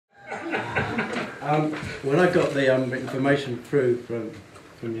When I got the information through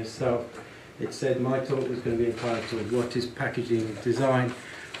from yourself, it said my talk was going to be entitled "What is Packaging Design?"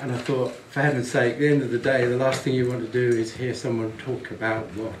 And I thought, for heaven's sake, at the end of the day, the last thing you want to do is hear someone talk about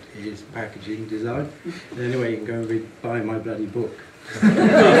what is packaging design. And anyway, you can go and buy my bloody book. So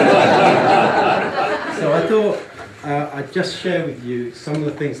I thought I'd just share with you some of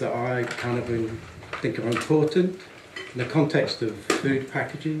the things that I kind of think are important in the context of food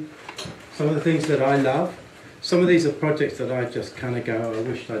packaging, some of the things that I love. Some of these are projects that I just kind of go, I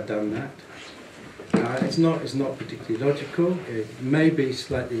wish I'd done that. It's not particularly logical. It may be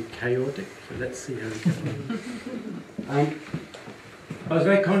slightly chaotic, but let's see how it goes. I was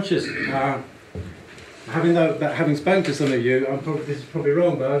very conscious, having spoken to some of you, this is probably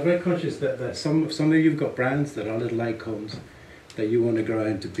wrong, but I was very conscious that some of you have got brands that are little acorns that you want to grow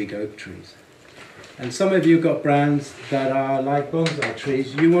into big oak trees. And some of you have got brands that are like bonsai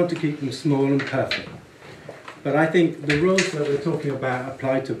trees. You want to keep them small and perfect. But I think the rules that we're talking about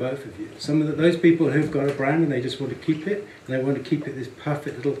apply to both of you. Those people who've got a brand and they just want to keep it, and they want to keep it this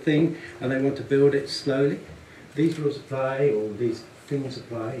perfect little thing, and they want to build it slowly, these rules apply, or these things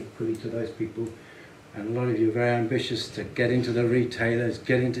apply equally to those people. And a lot of you are very ambitious to get into the retailers,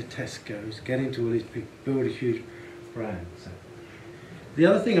 get into Tesco's, get into all these people, build a huge brand. So, the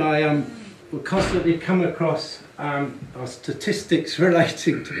other thing I will constantly come across are statistics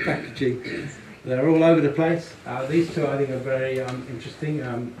relating to packaging. They're all over the place. These two I think are very interesting.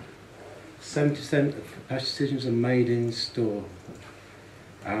 70% of purchase decisions are made in store.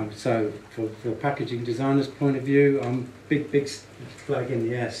 So for a packaging designer's point of view, big flag in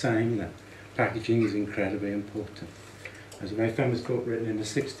the air saying that packaging is incredibly important. There's a very famous book written in the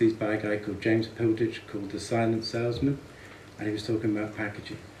 60s by a guy called James Pilditch called The Silent Salesman, and he was talking about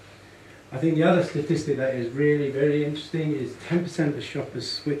packaging. I think the other statistic that is really very interesting is 10% of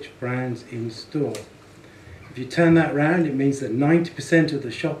shoppers switch brands in store. If you turn that round, it means that 90% of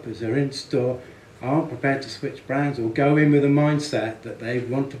the shoppers who are in store aren't prepared to switch brands or go in with a mindset that they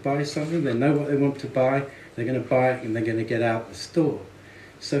want to buy something, they know what they want to buy, they're going to buy it and they're going to get out the store.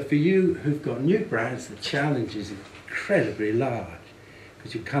 So for you who've got new brands, the challenge is incredibly large,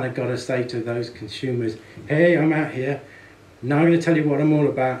 because you've kind of got to say to those consumers, hey, I'm out here, now I'm going to tell you what I'm all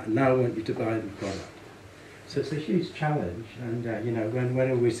about, and now I want you to buy the product. So it's a huge challenge, and you know,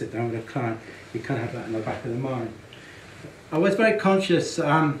 whenever we sit down with a client, you kind of have that in the back of the mind. I was very conscious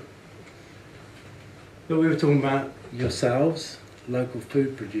that we were talking about yourselves, local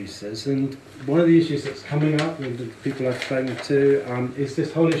food producers, and one of the issues that's coming up with the people I've spoken to is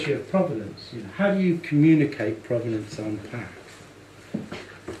this whole issue of provenance. You know, how do you communicate provenance on pack?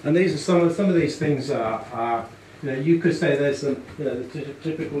 And these are some of these things are you know, you could say there's some, you know, the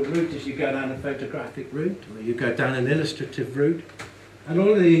typical route is you go down a photographic route, or you go down an illustrative route, and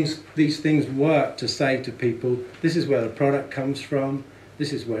all of these things work to say to people, this is where the product comes from,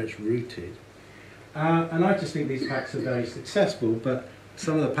 this is where it's rooted. And I just think these packs are very successful, but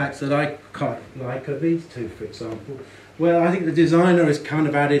some of the packs that I quite like are these two, for example. Well, I think the designer has kind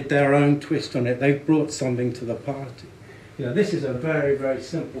of added their own twist on it. They've brought something to the party. You know, this is a very, very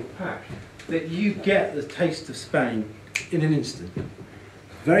simple pack that you get the taste of Spain in an instant.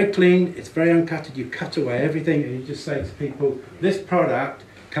 Very clean, it's very uncutted, you cut away everything and you just say to people, this product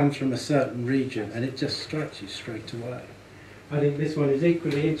comes from a certain region, and it just strikes you straight away. I think this one is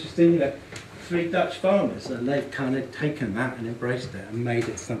equally interesting. You know, 3 Dutch farmers, and they've kind of taken that and embraced it and made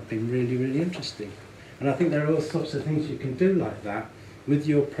it something really, really interesting. And I think there are all sorts of things you can do like that with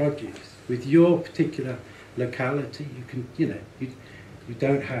your produce, with your particular locality. You can, you know, you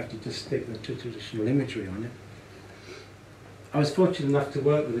don't have to just stick the traditional imagery on it. I was fortunate enough to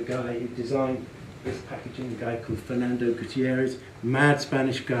work with a guy who designed this packaging, a guy called Fernando Gutierrez, mad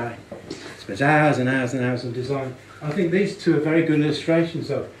Spanish guy, spends hours and hours and hours on design. I think these two are very good illustrations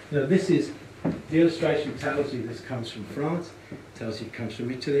of, you know, this is, the illustration tells you this comes from France, it tells you it comes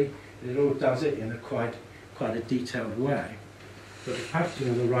from Italy, and it all does it in a quite a detailed way. But the packaging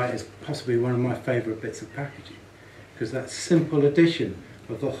on the right is possibly one of my favourite bits of packaging, because that simple addition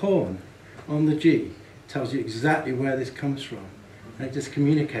of the horn on the G tells you exactly where this comes from, and it just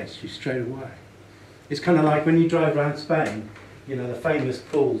communicates to you straight away. It's kind of like when you drive around Spain, you know, the famous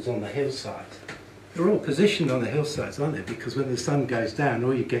bulls on the hillsides. They're all positioned on the hillsides, aren't they? Because when the sun goes down,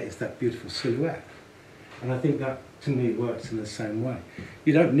 all you get is that beautiful silhouette. And I think that, to me, works in the same way.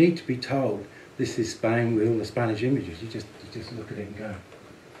 You don't need to be told, this is Spain with all the Spanish images. You just look at it and go,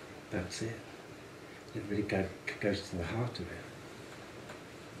 that's it. It really goes to the heart of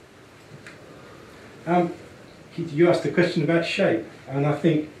it. You asked a question about shape, and I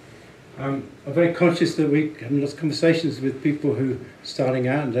think I'm very conscious that we have lots of conversations with people who are starting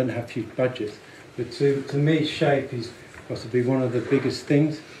out and don't have huge budgets. But to me, shape is possibly one of the biggest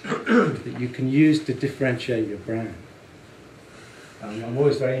things that you can use to differentiate your brand. I'm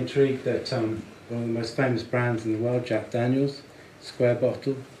always very intrigued that one of the most famous brands in the world, Jack Daniels, square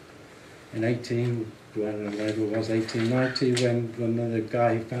bottle, in 1890, when the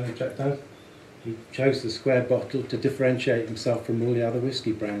guy who founded Jack Daniels, he chose the square bottle to differentiate himself from all the other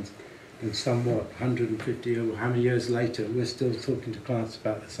whiskey brands. And somewhat 150 or how many years later, we're still talking to clients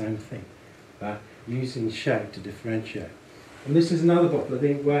about the same thing, about using shape to differentiate. And this is another bottle, I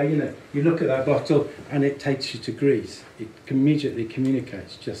think, where you look at that bottle and it takes you to Greece. It immediately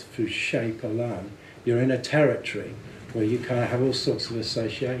communicates just through shape alone. You're in a territory where you kind of have all sorts of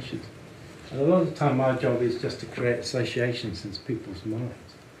associations. And a lot of the time my job is just to create associations in people's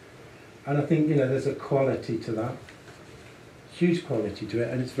minds. And I think, there's a quality to that, huge quality to it,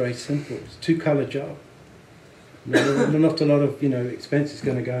 and it's very simple. It's a two-colour job. Not a lot of, expense is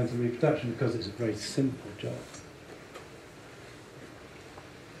going to go into reproduction because it's a very simple job.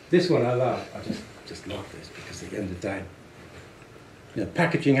 This one I love. I just love this because at the end of the day,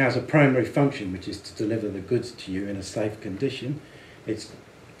 packaging has a primary function, which is to deliver the goods to you in a safe condition. It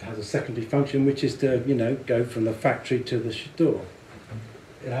has a secondary function, which is to, go from the factory to the store.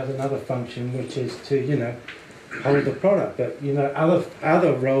 It has another function, which is to, hold the product. But,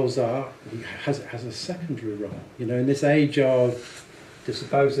 other roles has a secondary role. In this age of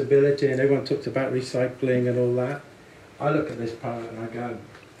disposability, and everyone talks about recycling and all that, I look at this product and I go,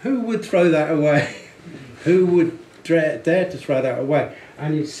 who would throw that away? Who would dare to throw that away?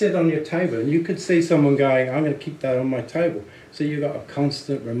 And you sit on your table and you could see someone going, I'm going to keep that on my table. So you've got a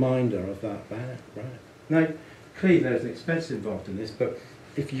constant reminder of that brand. Now, clearly there's an expense involved in this, but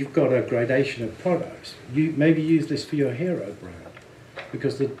if you've got a gradation of products, you maybe use this for your hero brand,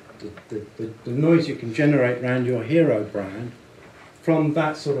 because the noise you can generate around your hero brand from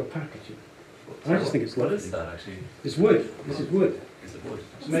that sort of packaging. I just think it's lovely. What is that actually? It's wood. This is wood. Is it wood?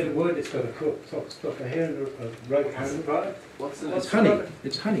 It's made of wood. It's got a top stopper here and a rope handle. What's honey.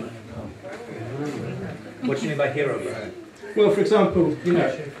 It's honey. What do you mean by hero brand? Well, for example,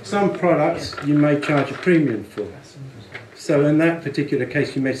 some products you may charge a premium for. So in that particular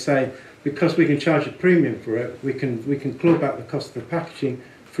case, you may say, because we can charge a premium for it, we can claw back the cost of the packaging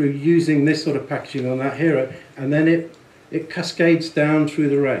through using this sort of packaging on that hero, and then it cascades down through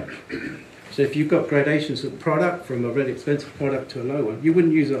the range. So if you've got gradations of product from a really expensive product to a low one, you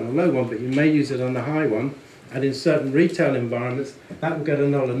wouldn't use it on a low one, but you may use it on the high one, and in certain retail environments, that will get a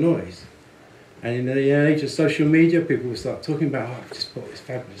lot of noise. And in the age of social media, people will start talking about, oh, I've just bought this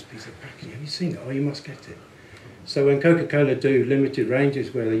fabulous piece of packaging. Have you seen it? Oh, you must get it. So when Coca-Cola do limited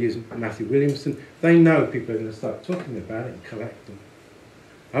ranges where they use Matthew Williamson, they know people are going to start talking about it and collect them.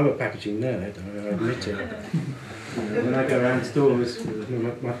 I'm a packaging nerd, I admit it. When I go around stores,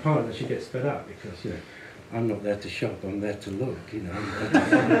 my partner, she gets fed up because, I'm not there to shop, I'm there to look, I'm there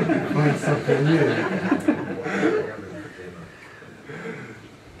to find something new.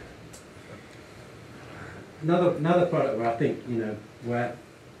 Another product where I think, where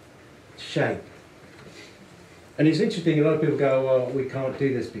shape. And it's interesting, a lot of people go, well, we can't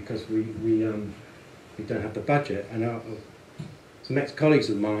do this because we don't have the budget. And some ex-colleagues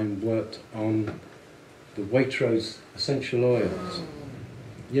of mine worked on the Waitrose essential oils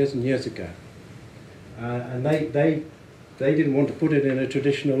years and years ago. And they didn't want to put it in a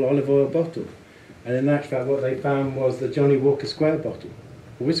traditional olive oil bottle. And in actual fact, what they found was the Johnny Walker Square bottle,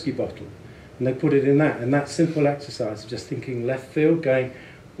 a whiskey bottle. And they put it in that. And that simple exercise of just thinking left field, going,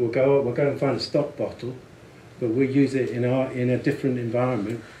 we'll go and find a stock bottle, but we use it in a different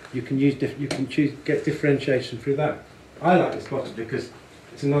environment. You can get differentiation through that. I like this bottle because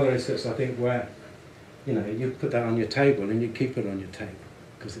it's another instance, I think, where you put that on your table and you keep it on your table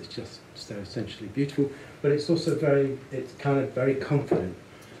because it's just so essentially beautiful. But it's also it's kind of very confident.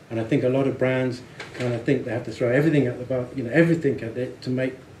 And I think a lot of brands kind of think they have to throw everything at everything at it to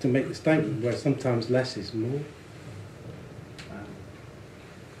make the statement, where sometimes less is more.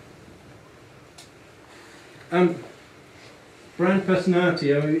 Brand personality,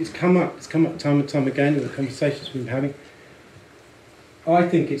 it's come up time and time again in the conversations we've been having. I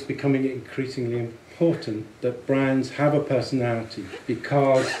think it's becoming increasingly important that brands have a personality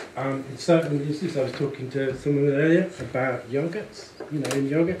because in certain instances, I was talking to someone earlier about yogurts. In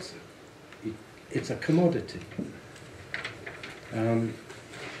yogurts, it's a commodity. And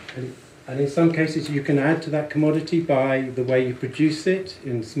in some cases you can add to that commodity by the way you produce it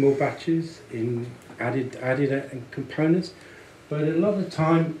in small batches, in added components. But a lot of the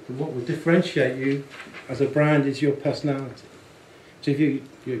time, what will differentiate you as a brand is your personality. So if you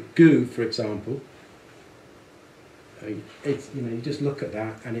goo, for example, it's, you know, you just look at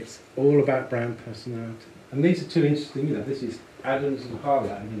that and it's all about brand personality. And these are two interesting, you know, this is Adams and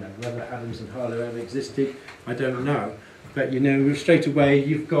Harlow, you know, whether Adams and Harlow ever existed, I don't know. But, you know, straight away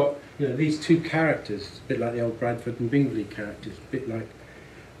you've got, you know, these two characters, a bit like the old Bradford and Bingley characters, a bit like,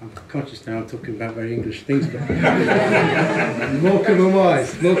 I'm conscious now I'm talking about very English things, but Morecambe and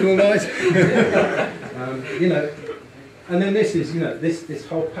Wise, Morecambe and Wise. You know, and then this is, you know, this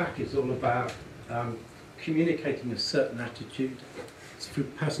whole pack is all about communicating a certain attitude. It's through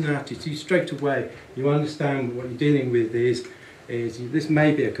personality. So you straight away, you understand what you're dealing with is this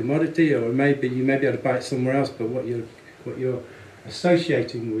may be a commodity, or maybe you may be able to buy it somewhere else, but what you're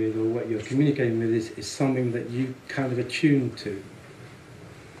associating with, or what you're communicating with is something that you kind of attune to.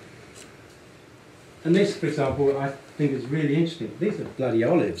 And this, for example, I think is really interesting. These are bloody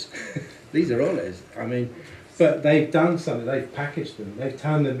olives. These are olives. I mean, but they've done something. They've packaged them. They've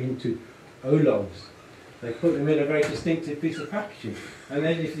turned them into oloves. They put them in a very distinctive piece of packaging. And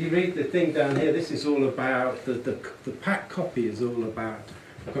then if you read the thing down here, this is all about, the pack copy is all about,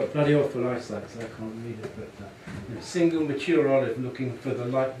 I've got bloody awful eyesight, so I can't read it, but you know, single mature olive looking for the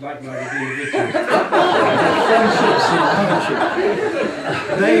like-minded individuals. Friendships in partnership.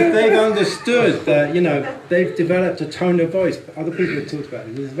 They've understood that, you know, they've developed a tone of voice. Other people have talked about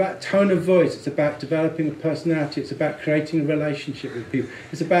it. It's about tone of voice. It's about developing a personality. It's about creating a relationship with people.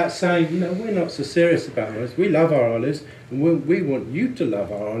 It's about saying, you know, we're not so serious about olives. We love our olives, and we want you to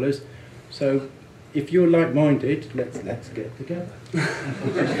love our olives. So if you're like-minded, let's get together.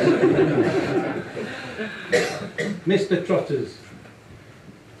 Mr. Trotters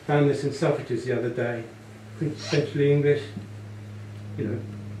found this in Selfridges the other day. Quintessentially English. You know,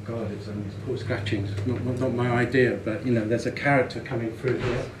 God, it's only poor scratchings. Not my idea, but you know, there's a character coming through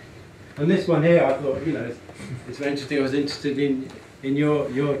here. And this one here, I thought, you know, it's very interesting. I was interested in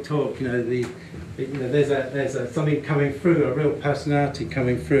your talk. You know, there's something coming through, a real personality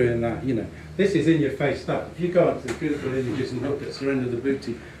coming through in that. You know. This is in your face stuff. If you go onto the Google images and look at Surrender the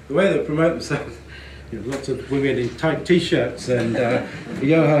Booty, the way they promote themselves, you know, lots of women in tight t-shirts and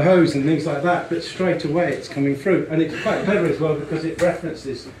yo-ho-hos and things like that, but straight away it's coming through. And it's quite clever as well because it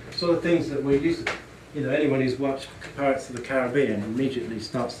references sort of things that we're used to. You know, anyone who's watched Pirates of the Caribbean immediately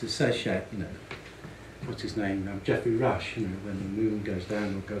starts to associate, you know, what's his name, Geoffrey Rush, you know, when the moon goes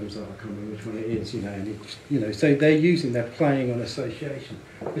down or goes up, I can't remember which one it is, you know, and it's, you know, so they're playing on association.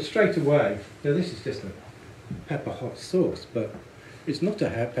 But straight away, you know, this is just a pepper hot sauce, but it's not a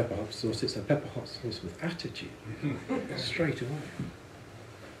pepper hot sauce, it's a pepper hot sauce with attitude, straight away.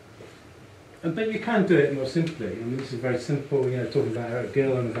 But you can do it more simply. I mean, this is very simple, you know, talking about Eric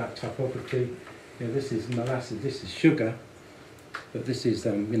Gill and about typography. You know, this is molasses, this is sugar, but this is,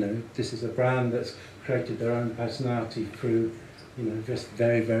 you know, this is a brand that's created their own personality through, you know, just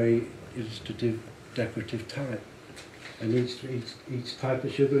very, very illustrative, decorative type. And each type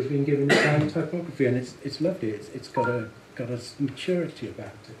of sugar has been given its own typography, and it's lovely. It's got a maturity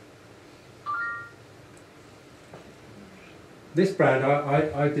about it. This brand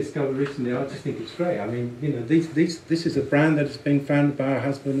I discovered recently. I just think it's great. I mean, you know, this is a brand that has been founded by a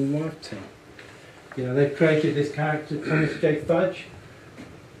husband and wife team. You know, they've created this character, Thomas J. Fudge,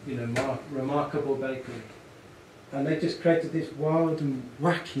 you know, remarkable bakery. And they just created this wild and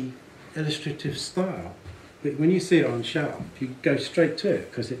wacky illustrative style. But when you see it on shelf, you go straight to it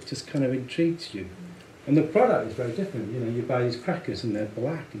because it just kind of intrigues you. And the product is very different. You know, you buy these crackers and they're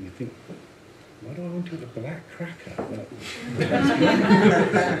black and you think, why do I want to have a black cracker?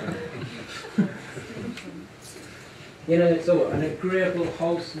 You know, it's all an agreeable,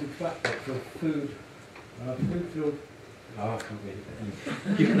 wholesome flatbread for food. Food-filled. Oh, I can't read it.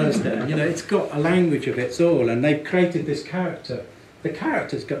 Anyway, you can understand. You know, it's got a language of its all, and they've created this character. The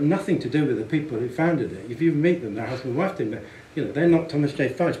character's got nothing to do with the people who founded it. If you meet them, their husband and wife team, you know, they're not Thomas J.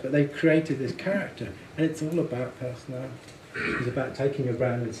 Fudge, but they've created this character, and it's all about personality. It's about taking a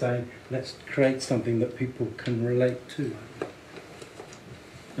brand and saying, let's create something that people can relate to.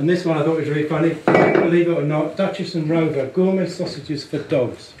 And this one I thought was really funny. Believe it or not, Duchess and Rover, gourmet sausages for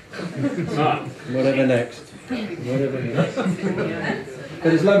dogs. Whatever next. Whatever next.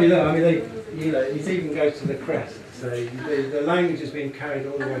 But it's lovely, look, I mean, you know, it even goes to the crest. So the language has been carried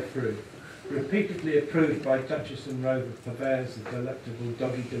all the way through. Repeatedly approved by Duchess and Rover, purveyors of delectable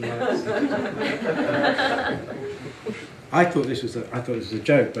doggy delights. I thought this was a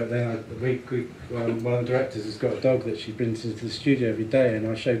joke, but then one of the directors has got a dog that she brings into the studio every day, and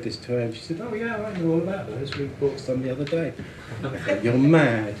I showed this to her, and she said, "Oh yeah, I know all about those. We bought some the other day." I thought, "You're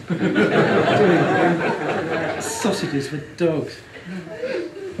mad." Sausages for dogs.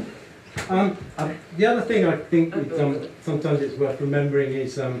 The other thing I think sometimes it's worth remembering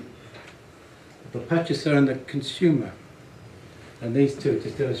is the purchaser and the consumer. And these two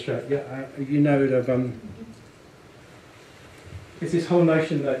just illustrate, you know, it's this whole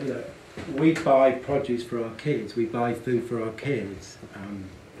notion that, you know, we buy produce for our kids, we buy food for our kids.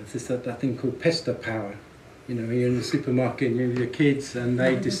 There's that thing called pester power. You know, you're in the supermarket and you're with your kids and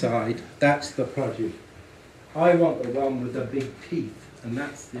they decide that's the produce. I want the one with the big teeth, and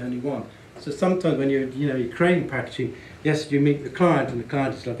that's the only one. So sometimes when you're creating packaging, yes, you meet the client, and the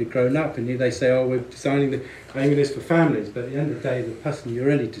client is lovely grown up, and they say, oh, we're aiming this for families, but at the end of the day, the person you're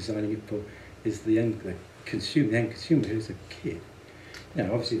really designing it for is the end consumer who's a kid. You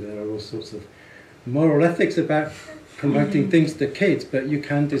know, obviously there are all sorts of moral ethics about promoting things to kids, but you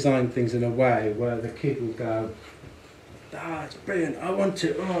can design things in a way where the kid will go, ah, it's brilliant, I want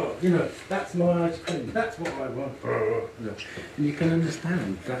it, oh, you know, that's my ice cream, that's what I want. And you can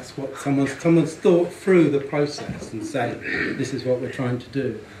understand that's what someone's thought through the process and say, this is what we're trying to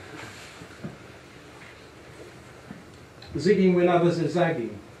do. Zigging when others are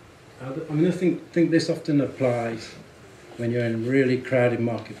zagging. I mean, I think this often applies when you're in a really crowded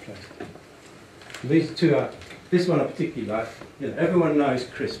marketplace. These two are, this one I particularly like, you know, everyone knows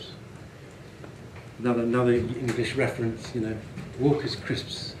crisps. Another English reference, you know, Walker's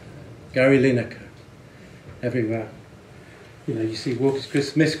Crisps, Gary Lineker, everywhere. You know, you see Walker's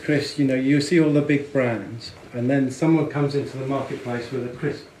Crisps, Miss Crisps, you know, you see all the big brands, and then someone comes into the marketplace with a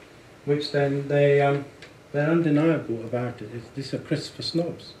crisp, which then they're undeniable about it. These are crisps for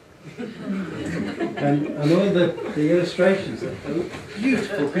snobs. and all the illustrations are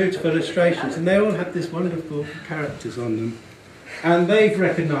beautiful, beautiful illustrations, and they all have this wonderful characters on them. And they've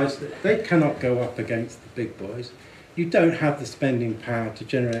recognised that they cannot go up against the big boys. You don't have the spending power to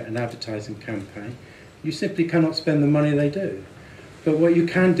generate an advertising campaign. You simply cannot spend the money they do. But what you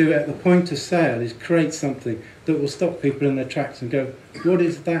can do at the point of sale is create something that will stop people in their tracks and go, what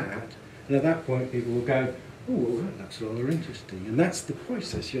is that? And at that point people will go, oh, well, that looks rather interesting. And that's the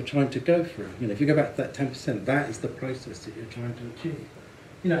process you're trying to go through. You know, if you go back to that 10%, that is the process that you're trying to achieve.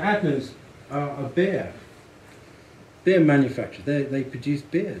 You know, Adnams are a beer manufacturer. They produce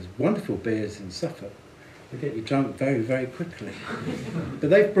beers, wonderful beers in Suffolk. They get you drunk very, very quickly.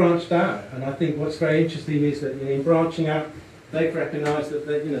 But they've branched out, and I think what's very interesting is that, you know, in branching out, they've recognised that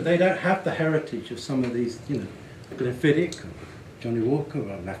they don't have the heritage of some of these, you know, Glenfiddich or Johnny Walker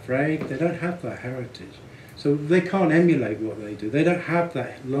or Lafrague. They don't have that heritage. So they can't emulate what they do. They don't have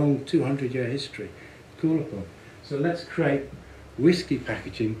that long 200-year history to call upon. So let's create whiskey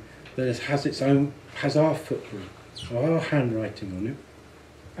packaging that has our footprint, our handwriting on it,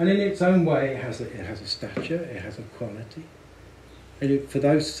 and in its own way it has a stature, it has a quality, and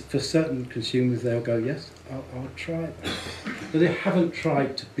for certain consumers they'll go, yes, I'll try that, but they haven't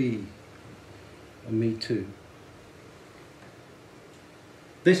tried to be a Me Too.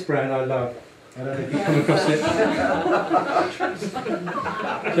 This brand I love. I don't know if you've come across it.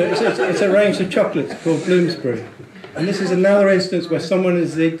 So it's a range of chocolates called Bloomsbury, and this is another instance where someone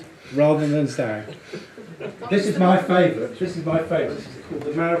has zigged rather than zagged. This is my favourite. This is called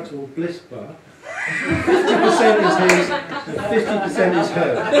the Marital Bliss Bar. 50% is his, and 50% is her.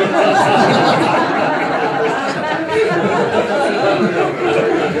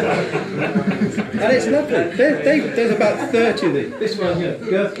 And it's lovely. There's about 30 of these. This one here,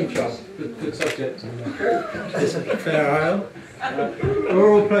 girth control, good subject. This is Fair Isle.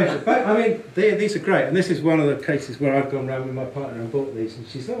 Oral pleasure. But I mean, these are great, and this is one of the cases where I've gone round with my partner and bought these, and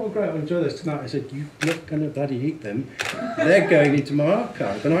she said, "Oh, great, I'll enjoy those tonight." I said, "You're not going to bloody eat them. They're going into my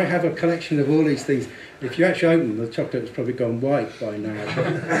archive." And I have a collection of all these things. If you actually open them, the chocolate has probably gone white by now. But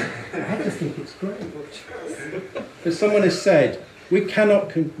I just think it's great. But someone has said we cannot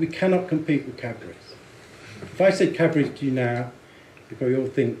compete with Cadbury's. If I said Cadbury's to you now, you probably all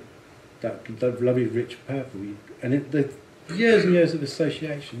think that lovely rich purple, the years and years of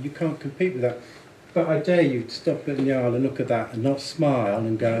association, you can't compete with that. But I dare you to stop in the aisle and look at that and not smile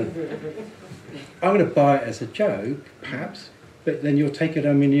and go, I'm going to buy it as a joke, perhaps, but then you'll take it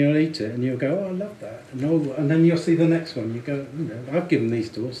home and you'll eat it and you'll go, oh, I love that. And then you'll see the next one, you go, you know, I've given these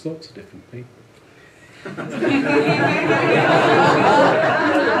to all sorts of different people.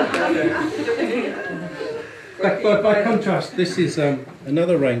 By contrast, this is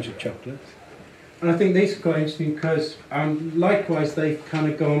another range of chocolates. And I think these are quite interesting because likewise they've kind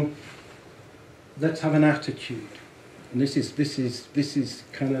of gone, let's have an attitude. And this is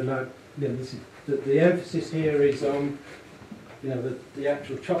kind of like, you know, this is the emphasis here is on, you know, the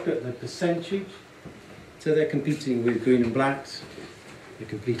actual chocolate, the percentage. So they're competing with green and blacks, they're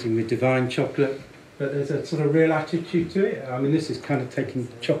competing with divine chocolate, but there's a sort of real attitude to it. I mean, this is kind of taking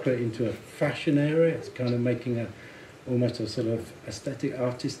chocolate into a fashion area. It's kind of making almost a sort of aesthetic,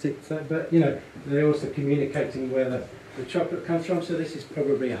 artistic thing. But, you know, they're also communicating where the chocolate comes from. So this is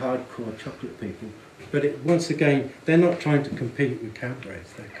probably hardcore chocolate people. But once again, they're not trying to compete with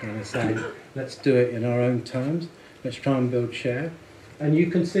Cadbury's. They're kind of saying, let's do it in our own terms. Let's try and build share. And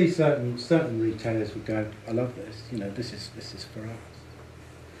you can see certain retailers would go, I love this. You know, this is for us.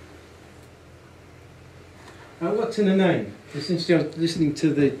 What's in the name? It's interesting. I was listening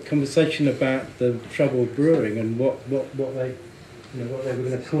to the conversation about the trouble brewing and what they were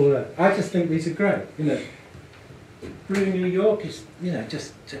going to call it. I just think these are great. You know, brewing New York is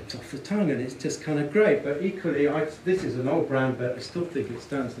just tipped off the tongue, and it's just kind of great. But equally, this is an old brand, but I still think it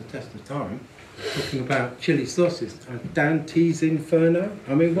stands the test of time. Talking about chili sauces, Dante's Inferno.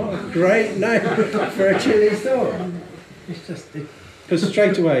 I mean, what a great name for a chili sauce! It's just because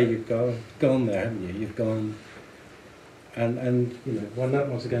straight away you've gone there, haven't you? You've gone. And you know,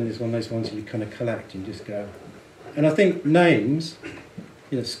 once again is one of those ones you kind of collect and just go. And I think names,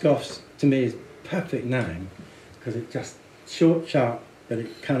 you know, Scoffs to me is a perfect name because it just short, sharp, but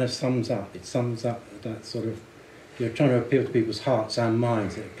it kind of sums up. It sums up that sort of, you're trying to appeal to people's hearts and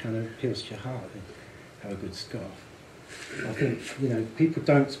minds. It kind of appeals to your heart. Have a good Scoff. I think, you know, people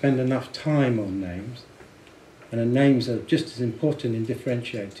don't spend enough time on names, and the names are just as important in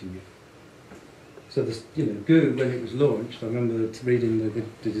differentiating you. So, Goo, when it was launched, I remember reading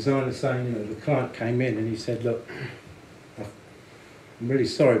the designer saying, you know, the client came in and he said, look, I'm really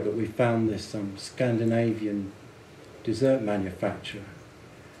sorry, but we found this Scandinavian dessert manufacturer,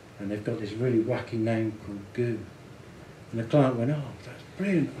 and they've got this really wacky name called Goo. And the client went, oh, that's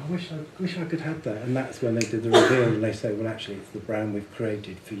brilliant, I wish I could have that. And that's when they did the reveal, and they say, well, actually, it's the brand we've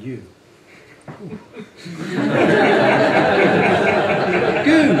created for you. Goo.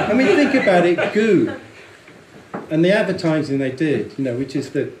 I mean, think about it, Goo. And the advertising they did, you know, which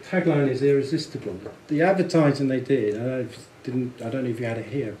is the tagline is irresistible. The advertising they did, I don't know if you had it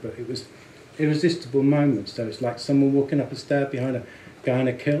here, but it was irresistible moments. So it's like someone walking up a stair behind a guy in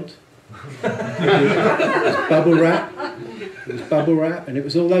a kilt. It was bubble wrap. It was bubble wrap, and it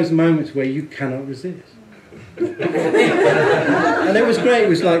was all those moments where you cannot resist. And it was great. It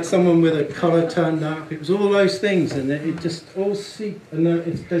was like someone with a collar turned up. It was all those things, and it just all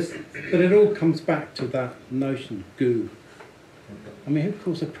but it all comes back to that notion, Goo. I mean, who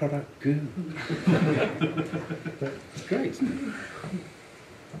calls a product Goo? But it's great, isn't it?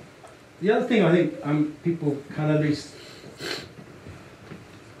 The other thing I think people kind of lose.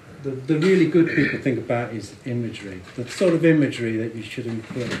 The really good people think about is imagery, the sort of imagery that you should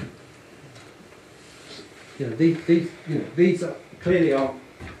employ. You know, these are clearly are.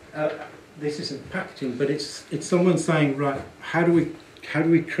 This isn't packaging, but it's someone saying, right, how do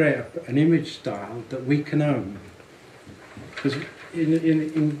we create an image style that we can own? Because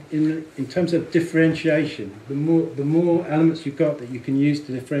in terms of differentiation, the more elements you've got that you can use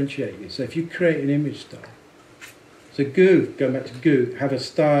to differentiate you. So if you create an image style, so Goo, going back to Goo, have a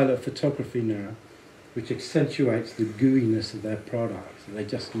style of photography now, which accentuates the gooiness of their products. They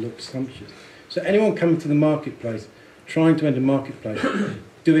just look sumptuous. So anyone coming to the marketplace, trying to enter the marketplace,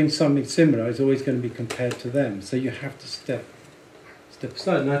 doing something similar is always going to be compared to them. So you have to step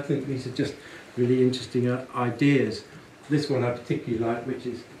aside. And I think these are just really interesting ideas. This one I particularly like, which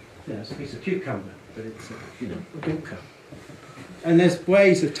is, it's a piece of cucumber, but it's a bunker. And there's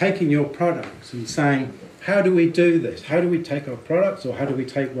ways of taking your products and saying, how do we do this? How do we take our products, or how do we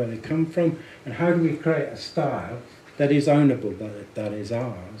take where they come from, and how do we create a style that is ownable, that is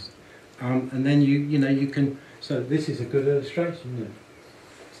ours? And then you can. So this is a good illustration. You know,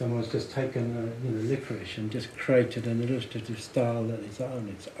 someone's just taken licorice and just created an illustrative style that is own.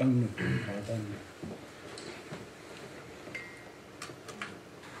 It's ownable by them.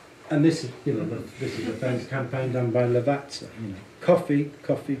 And this is a famous campaign done by Lavazza. Coffee.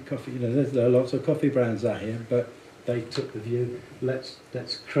 There are lots of coffee brands out here, but they took the view, let's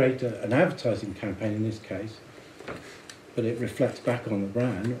create an advertising campaign in this case, but it reflects back on the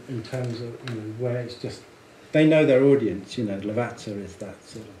brand in terms of where it's just, they know their audience. Lavazza is that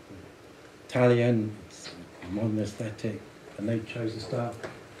sort of Italian, modern aesthetic, and they chose a style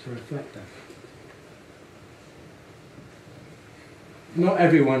to reflect that. Not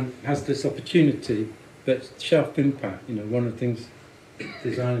everyone has this opportunity, but shelf impact, one of the things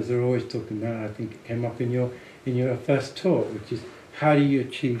designers are always talking about, I think it came up in your first talk, which is how do you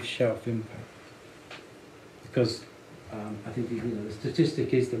achieve shelf impact? Because I think the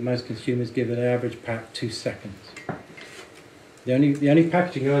statistic is that most consumers give an average pack 2 seconds. The only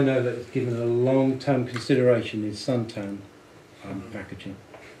packaging I know that is given a long-term consideration is suntan packaging.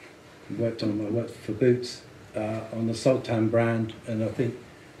 I worked for Boots on the Sultan brand, and I think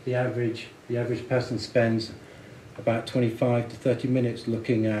the average person spends about 25 to 30 minutes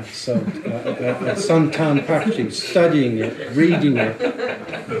looking at suntan packaging, studying it, reading it.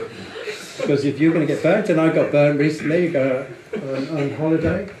 Because if you're going to get burnt, and I got burnt recently, you go on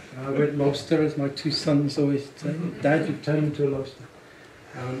holiday. I went lobster, as my two sons always say. Dad, you've turned into a lobster.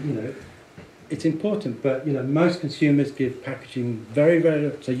 You know, it's important, but you know, most consumers give packaging very,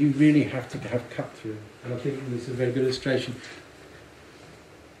 very, so you really have to have cut through. And I think this is a very good illustration.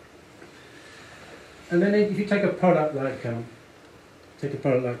 And then if you take a product like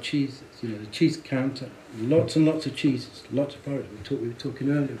cheeses, you know, the cheese counter, lots and lots of cheeses, lots of products. We were talking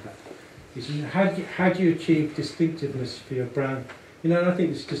earlier about. Is, you know, how do you achieve distinctiveness for your brand? You know, and I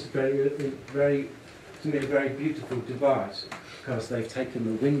think it's just a very beautiful device, because they've taken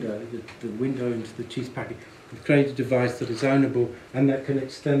the window into the cheese packet. They've created a device that is ownable and that can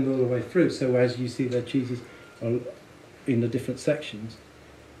extend all the way through. So as you see their cheeses in the different sections,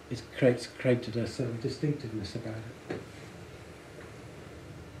 it created a certain distinctiveness about it.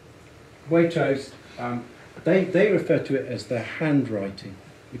 Waitrose, they refer to it as their handwriting,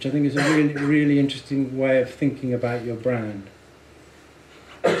 which I think is a really, really interesting way of thinking about your brand.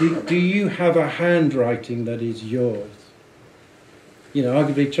 Do you have a handwriting that is yours? You know,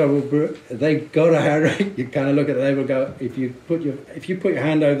 arguably Troublebrook, they've got a handwriting. You kind of look at the label and go, if you put your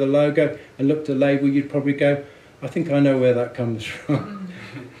hand over the logo and look at the label, you'd probably go, I think I know where that comes from.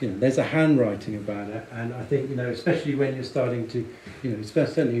 You know, there's a handwriting about it, and I think, you know, especially when you're starting to, you know,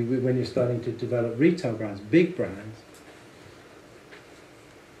 especially when you're starting to develop retail brands, big brands,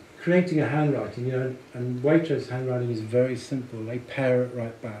 creating a handwriting, you know, and Waitrose handwriting is very simple. They pair it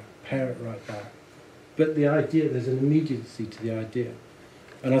right back, But the idea, there's an immediacy to the idea,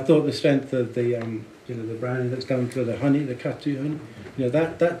 and I thought the strength of the, you know, the branding that's going for the honey, the Katu honey, you know,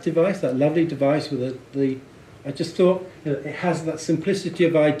 that device, that lovely device with the I just thought, you know, it has that simplicity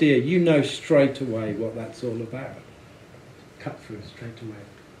of idea. You know straight away what that's all about. Cut through straight away.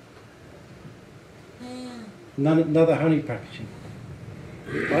 Another honey packaging.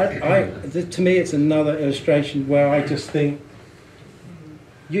 To me, it's another illustration where I just think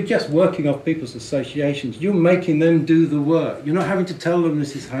you're just working off people's associations. You're making them do the work. You're not having to tell them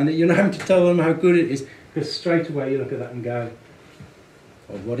this is honey. You're not having to tell them how good it is. Because straight away you look at that and go,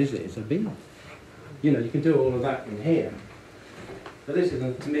 well, what is it? It's a bee. You know, you can do all of that in here. But this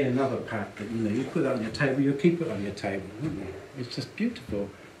is, to me, another pack that, you know, you put that on your table, you'll keep it on your table, wouldn't you? It's just beautiful.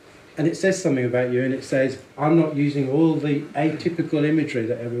 And it says something about you, and it says, I'm not using all the atypical imagery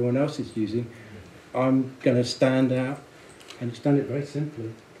that everyone else is using. I'm going to stand out. And it's done it very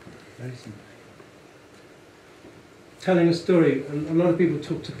simply. Very simply. Telling a story. A lot of people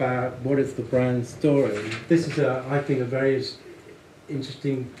talked about what is the brand story. This is, I think, a very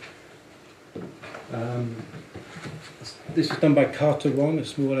interesting. This was done by Carter Wong, a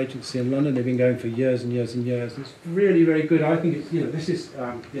small agency in London. They've been going for years and years and years. It's really, very good. I think it's, you know, this is,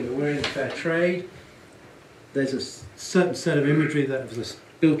 you know, we're in fair trade. There's a certain set of imagery that was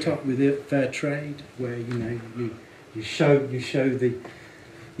built up with it, fair trade, where, you know, you show the,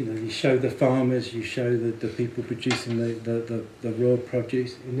 you know, you show the farmers, you show the people producing the raw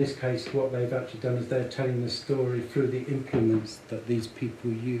produce. In this case, what they've actually done is they're telling the story through the implements that these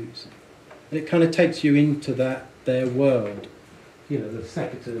people use. And it kind of takes you into their world, you know, the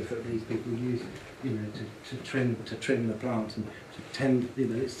secateurs that these people use, you know, to trim the plants and to tend, you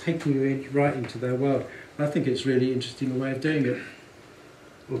know, it's taking you right into their world. And I think it's really interesting way of doing it.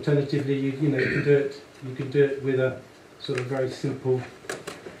 Alternatively, you know, you can do it with a sort of very simple,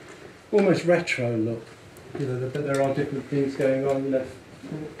 almost retro look. You know, but there are different things going on, you know,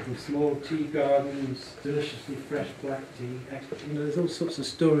 from small tea gardens, deliciously fresh black tea, you know, there's all sorts of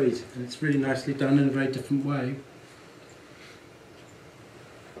stories, and it's really nicely done in a very different way.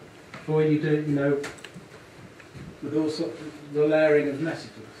 Or you do it, you know, with all sorts of the layering of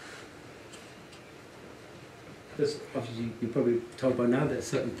messages. There's, obviously, you're probably told by now there's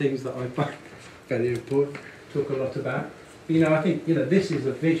certain things that I find very important, talk a lot about. But, you know, I think, you know, this is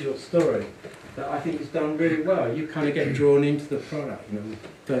a visual story that I think is done really well. You kind of get drawn into the product, you know,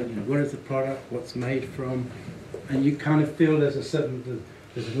 what is the product, what's made from, and you kind of feel there's an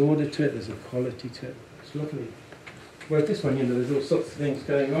order to it, there's a quality to it. It's lovely. Whereas this one, you know, there's all sorts of things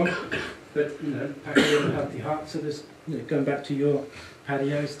going on, but, you know, patio and healthy heart, so there's, you know, going back to your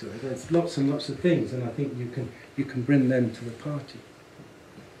patio story, there's lots and lots of things, and I think you can bring them to the party.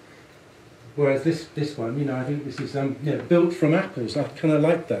 Whereas this one, you know, I think this is you know, built from apples. I kind of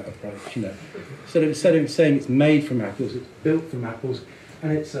like that approach, you know. Instead of saying it's made from apples, it's built from apples,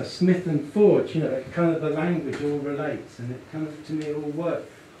 and it's a Smith and Forge. You know, it kind of the language all relates, and it kind of, to me, it all works.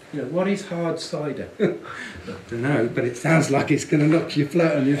 You know, what is hard cider? I don't know, but it sounds like it's going to knock you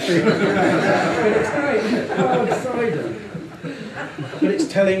flat on your feet. But it's great, isn't it? Hard cider. But it's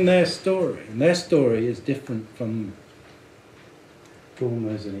telling their story, and their story is different from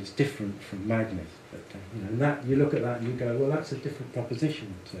Bulmers, and it's different from Magnus. But you know, and that, you look at that and you go, well, that's a different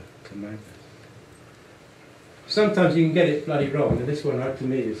proposition to Magnus. Sometimes you can get it bloody wrong, and this one, to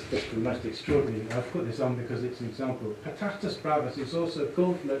me, is just the most extraordinary. I've put this on because it's an example. Patatas bravas is also a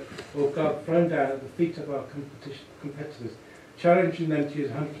gauntlet or guard thrown down at the feet of our competitors, challenging them to use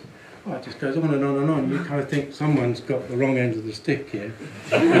hundreds. Oh, it just goes on and on and on. You kind of think someone's got the wrong end of the stick here.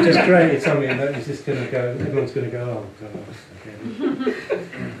 I just created something that is just going to go, everyone's going to go, oh, God.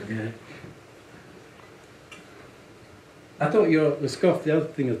 Okay. I thought the scoff, the other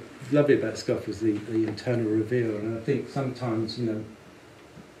thing that was lovely about scoff was the internal reveal, and I think sometimes, you know,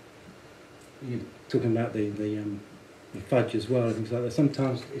 you're talking about the fudge as well and things like that,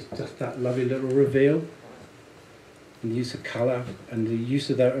 sometimes it's just that lovely little reveal, and the use of colour, and the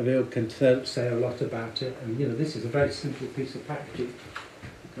use of that reveal can say a lot about it, and you know, this is a very simple piece of packaging.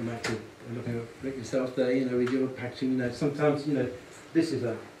 Come back to looking at yourself there, you know, with your packaging, you know, sometimes, you know, this is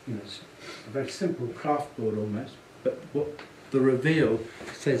a very simple craft board almost, but what the reveal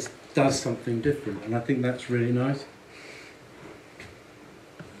says does something different, and I think that's really nice.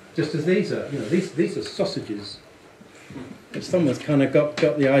 Just as these are, you know, these are sausages. If someone's kind of got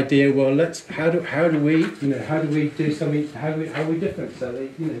the idea, well, how do we do something? How are we different? So they,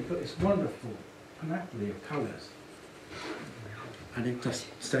 you know, you've got this wonderful panoply of colours, and it just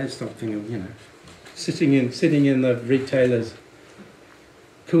says something of, you know, sitting in the retailer's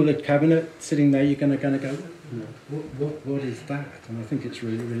cooler cabinet, sitting there, you're going to go, you know, what is that? And I think it's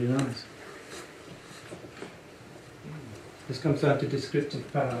really, really nice. This comes down to descriptive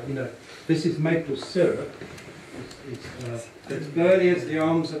power. You know, this is maple syrup. It's as burly as the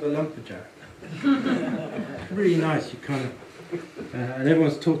arms of a lumberjack. Really nice. You kind of, and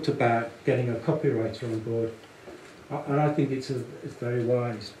everyone's talked about getting a copywriter on board, and I think it's very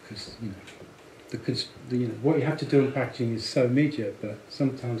wise, because you know, what you have to do in packaging is so immediate, but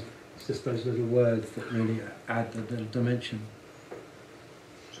sometimes it's just those little words that really add the dimension.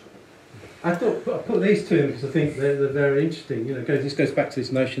 I put these two in because I think they're very interesting. You know, this goes back to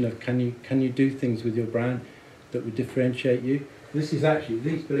this notion of can you do things with your brand that would differentiate you. This is actually,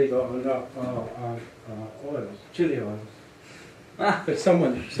 these, believe it or not, are oils, chili oils. But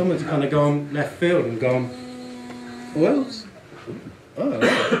someone's kind of gone left field and gone, oils? Oh,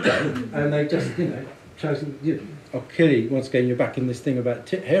 okay. And they just, you know, chosen, you know, I'll kill you. Once again, you're back in this thing about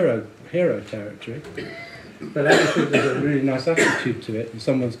hero territory. But I think there's a really nice attitude to it, and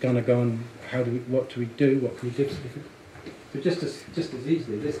someone's kind of gone, what do we do? What can we do? So just as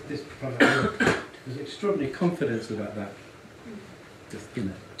easily, this product, there's extraordinary confidence about that. Just, you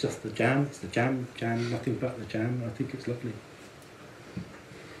know, just the jam. It's the jam, nothing but the jam. I think it's lovely.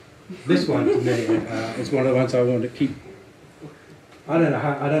 This one to me is one of the ones I want to keep. I don't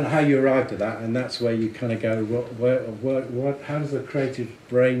know how you arrived at that, and that's where you kind of go, what? How does the creative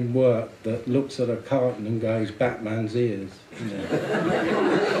brain work that looks at a carton and goes, Batman's ears? You know.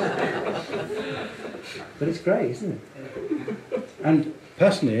 But it's great, isn't it? And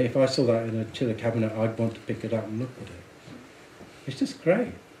personally, if I saw that in a chiller cabinet, I'd want to pick it up and look at it. It's just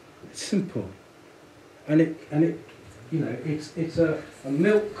great. It's simple, and it you know, it's a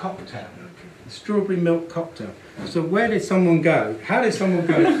milk cocktail, a strawberry milk cocktail. So where did someone go? How did someone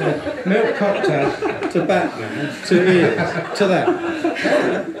go from milk cocktail to Batman to ears to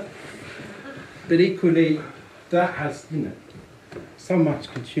that? But equally, that has, you know, so much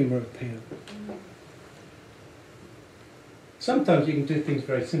consumer appeal. Sometimes you can do things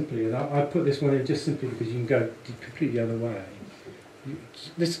very simply, and I put this one in just simply because you can go completely the other way.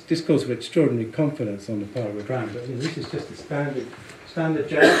 This calls for extraordinary confidence on the part of a brand, but you know, this is just a standard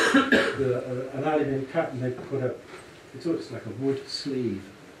jack, an aluminium cap, and they put it's almost like a wood sleeve.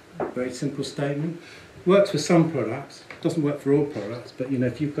 Very simple statement. Works for some products, doesn't work for all products, but you know,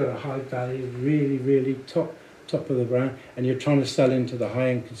 if you've got a high value, really top of the brand, and you're trying to sell into the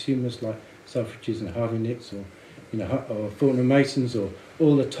high-end consumers like Selfridges and Harvey Nicks, or you know, or Thornton & Masons, or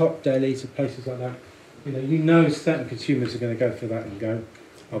all the top delis or places like that. You know certain consumers are going to go for that and go,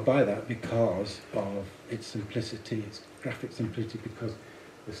 I'll buy that because of its simplicity, its graphic simplicity, because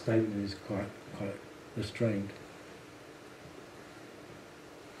the statement is quite restrained.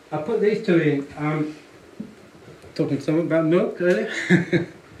 I put these two in, talking to someone about milk earlier.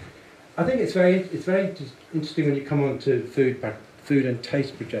 I think it's very interesting when you come on to food and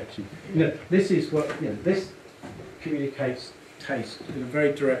taste projection. You know, this is what, you know, this communicates taste in a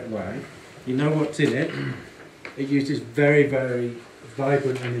very direct way. You know what's in it. It uses very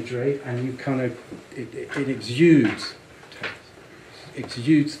vibrant imagery, and you kind of, it exudes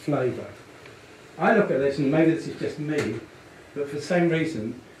flavour. I look at this, and maybe this is just me, but for the same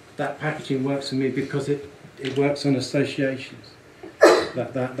reason, that packaging works for me because it works on associations.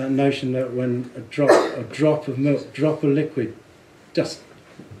 That notion that when a drop of milk, drop of liquid, just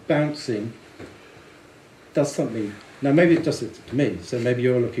bouncing, does something. Now maybe it does it to me, so maybe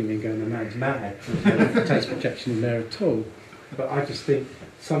you're looking at me going, the man's mad, there's no taste projection in there at all. But I just think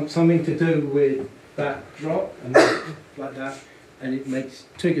something to do with that drop and like that, and it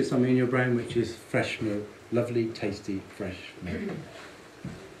triggers something in your brain which is fresh milk, lovely, tasty, fresh milk.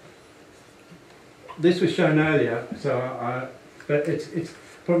 This was shown earlier, so but it's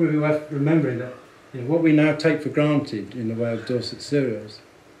probably worth remembering that what we now take for granted in the way of Dorset cereals,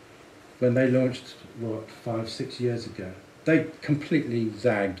 when they launched, what, 5-6 years ago, they completely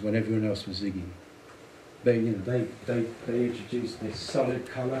zagged when everyone else was zigging. They introduced this solid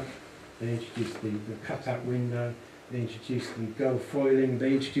colour, they introduced the cut-out window, they introduced the gold foiling,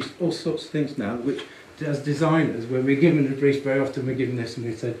 they introduced all sorts of things now, which as designers, when we're given a brief, very often we're given this and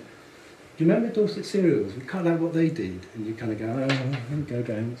we said, do you remember Dorset cereals? We cut out what they did. And you kind of go, oh, go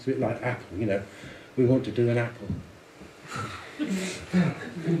down. It's a bit like Apple, we want to do an Apple.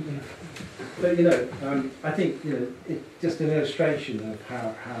 But, I think, it's just an illustration of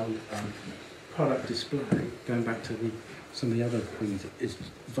how product display, going back to some of the other things, is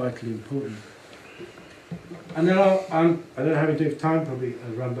vitally important. And then I don't know how we do time, probably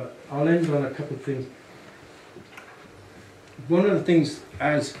run, but I'll end on a couple of things. One of the things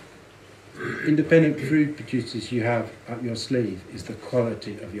as independent food producers you have up your sleeve is the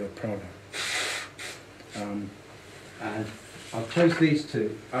quality of your product. And I've chose these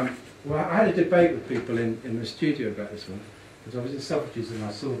two. Well, I had a debate with people in the studio about this one, because I was in Selfridges and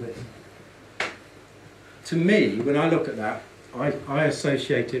I saw this. To me, when I look at that, I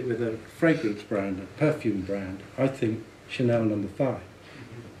associate it with a fragrance brand, a perfume brand. I think Chanel No. 5.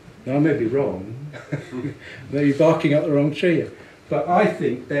 Now I may be wrong, maybe barking up the wrong tree, but I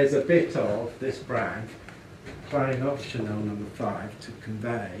think there's a bit of this brand playing off Chanel No. 5 to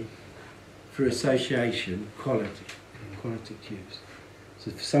convey, through association, quality cues. So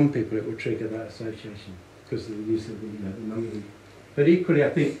for some people it will trigger that association because of the use of the number. But equally I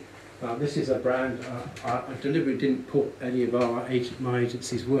think this is a brand, I deliberately didn't put any of my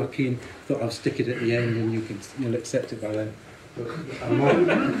agency's work in, thought I'll stick it at the end and you'll accept it by then. But,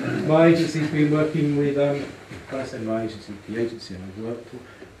 my agency's been working with, when I say my agency, the agency I've worked for,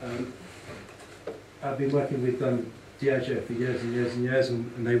 I've been working with Diageo for years and years and years,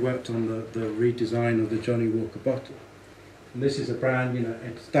 and they worked on the redesign of the Johnny Walker bottle. And this is a brand,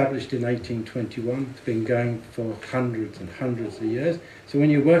 established in 1821. It's been going for hundreds and hundreds of years. So when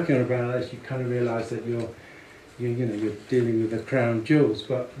you're working on a brand like this, you kind of realise that you're dealing with the crown jewels.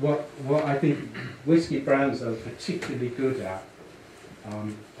 But what I think whiskey brands are particularly good at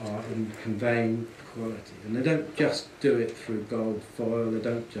are in conveying quality. And they don't just do it through gold foil. They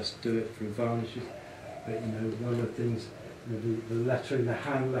don't just do it through varnishes. But one of the things, the lettering, the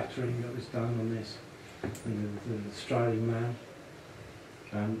hand lettering that was done on this. The striding man.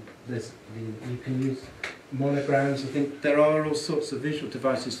 You can use monograms. I think there are all sorts of visual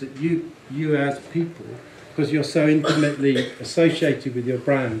devices that you as people, because you're so intimately associated with your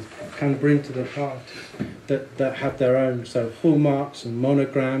brand, can bring to the party that have their own. So hallmarks and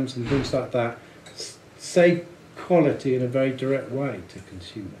monograms and things like that say quality in a very direct way to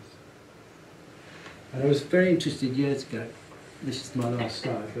consumers. And I was very interested years ago. This is my last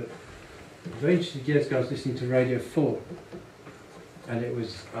slide, but. Very interesting years ago I was listening to Radio 4, and it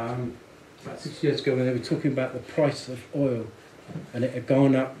was about 6 years ago when they were talking about the price of oil, and it had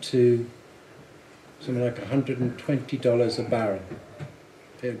gone up to something like $120 a barrel.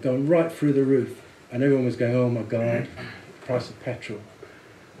 It had gone right through the roof, and everyone was going, oh my God, the price of petrol.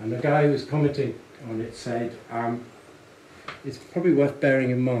 And the guy who was commenting on it said, it's probably worth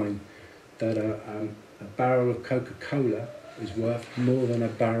bearing in mind that a barrel of Coca-Cola is worth more than a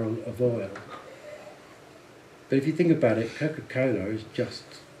barrel of oil. But if you think about it, Coca-Cola is just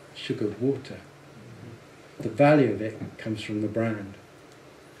sugared water. The value of it comes from the brand.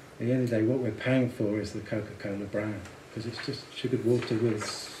 At the end of the day, what we're paying for is the Coca-Cola brand, because it's just sugared water with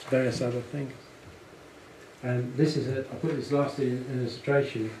various other things. And this is I put this last in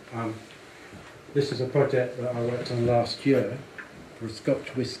illustration. This is a project that I worked on last year for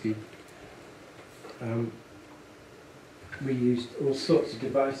Scotch whisky. We used all sorts of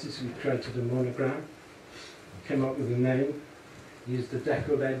devices. We created a monogram, came up with a name, used the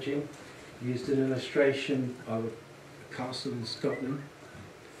deckled edging, used an illustration of a castle in Scotland.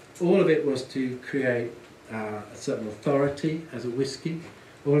 All of it was to create a certain authority as a whisky.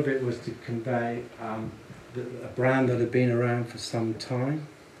 All of it was to convey a brand that had been around for some time.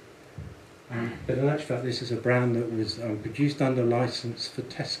 But in actual fact, this is a brand that was produced under license for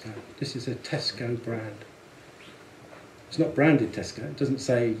Tesco. This is a Tesco brand. It's not branded Tesco, it doesn't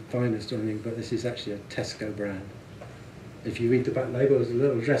say Finest or anything, but this is actually a Tesco brand. If you read the back label, there's a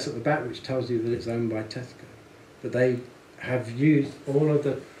little address at the back which tells you that it's owned by Tesco. But they have used all of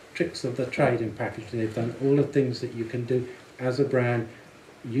the tricks of the trade in packaging. They've done all the things that you can do as a brand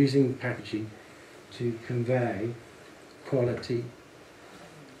using packaging to convey quality,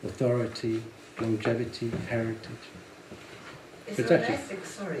 authority, longevity, heritage. Is there an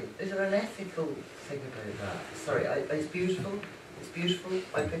ethical thing about that? Sorry, it's beautiful. It's beautiful.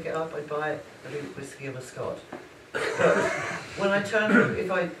 I pick it up, I buy it, I drink whiskey or a Scot. But when I turn it,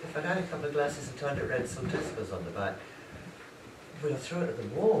 if I'd had a couple of glasses and turned it red, some Tesco's on the back, would I throw it at the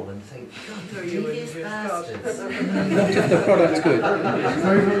wall and think, God, they're devious bastards? Not if the product's good.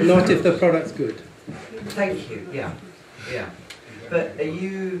 Not if the product's good. Thank you. Yeah, yeah. But are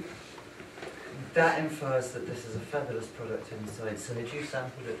you? That infers that this is a fabulous product inside. So had you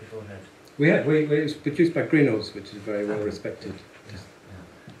sampled it beforehand? We had. It was produced by Greenhalgh's, which is very well respected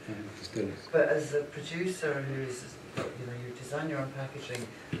distillers. But as a producer who's, you design your own packaging.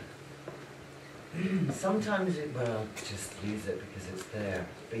 Sometimes just use it because it's there.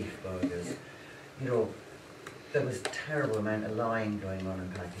 Beef burgers. There was a terrible amount of lying going on in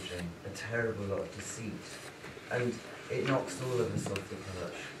packaging, a terrible lot of deceit, and it knocks all of us off the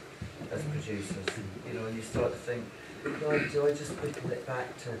perch as producers. And you start to think, God, do I just whittle it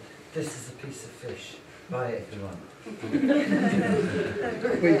back to this is a piece of fish? Buy it if you want.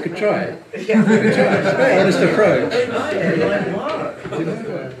 Well, you could try it. Yeah. You could try it. It's a very honest approach. It might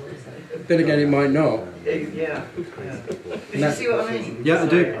work. Then again, it might not. Yeah. Did you see what I mean? Yeah, I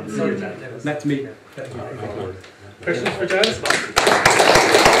do. I'm sorry. That's me. Questions for Giles?